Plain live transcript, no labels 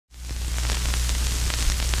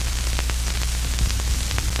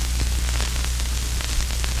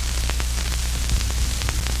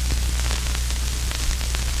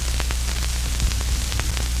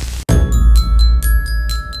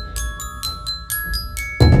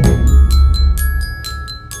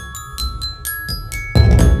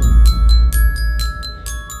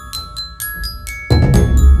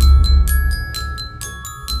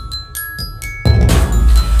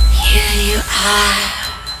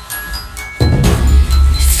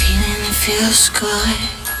feels good.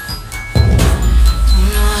 Don't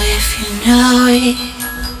know if you know it,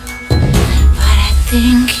 but I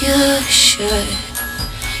think you should.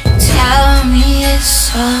 Tell me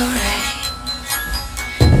it's alright.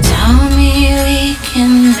 Tell me we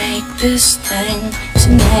can make this thing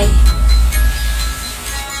tonight.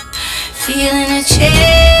 Feeling a change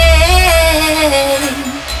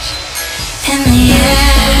in the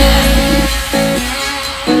air.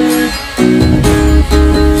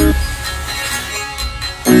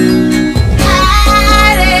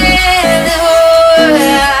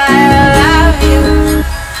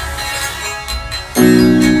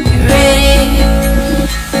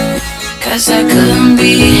 Cause I couldn't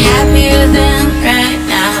be happier than right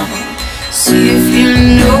now. See if you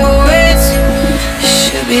know it. You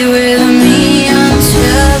should be with me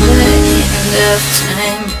until the end of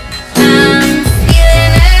time. I'm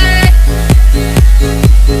feeling it.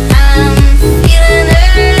 I'm feeling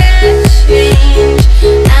it change.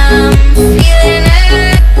 I'm feeling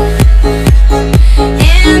it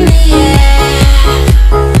in the air.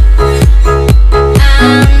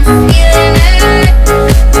 I'm feeling it.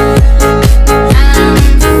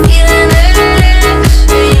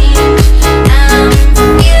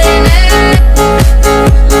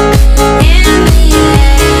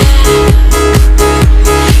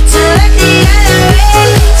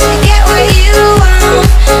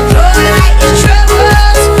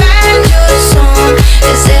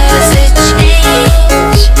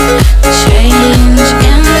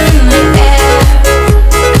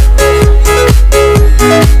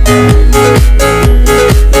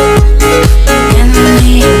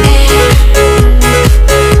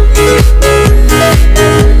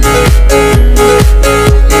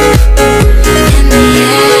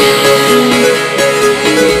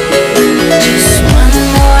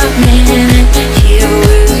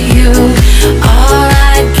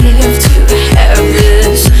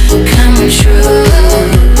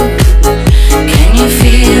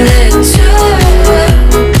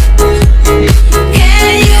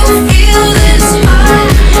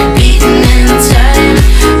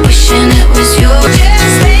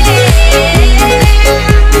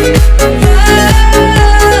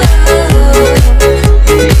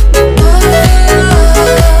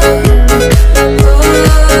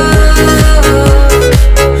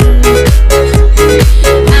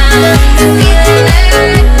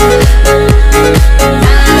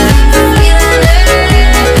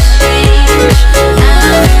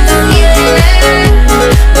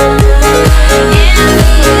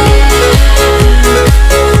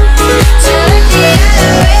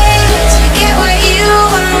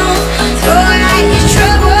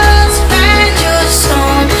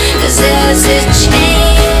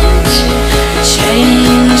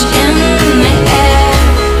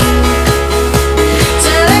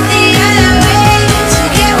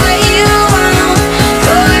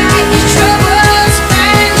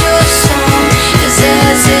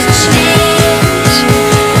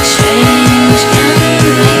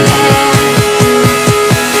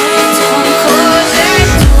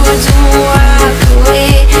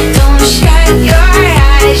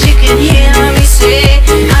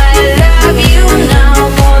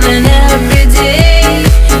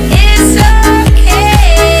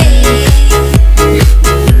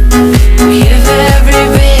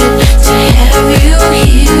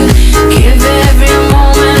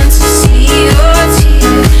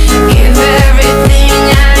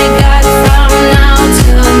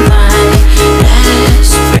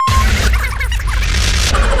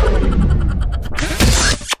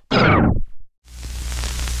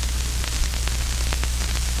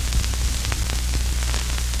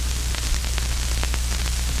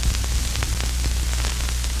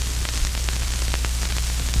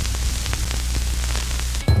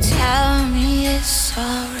 Tell me it's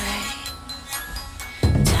alright.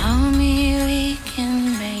 Tell me we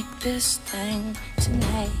can make this thing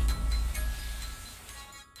tonight.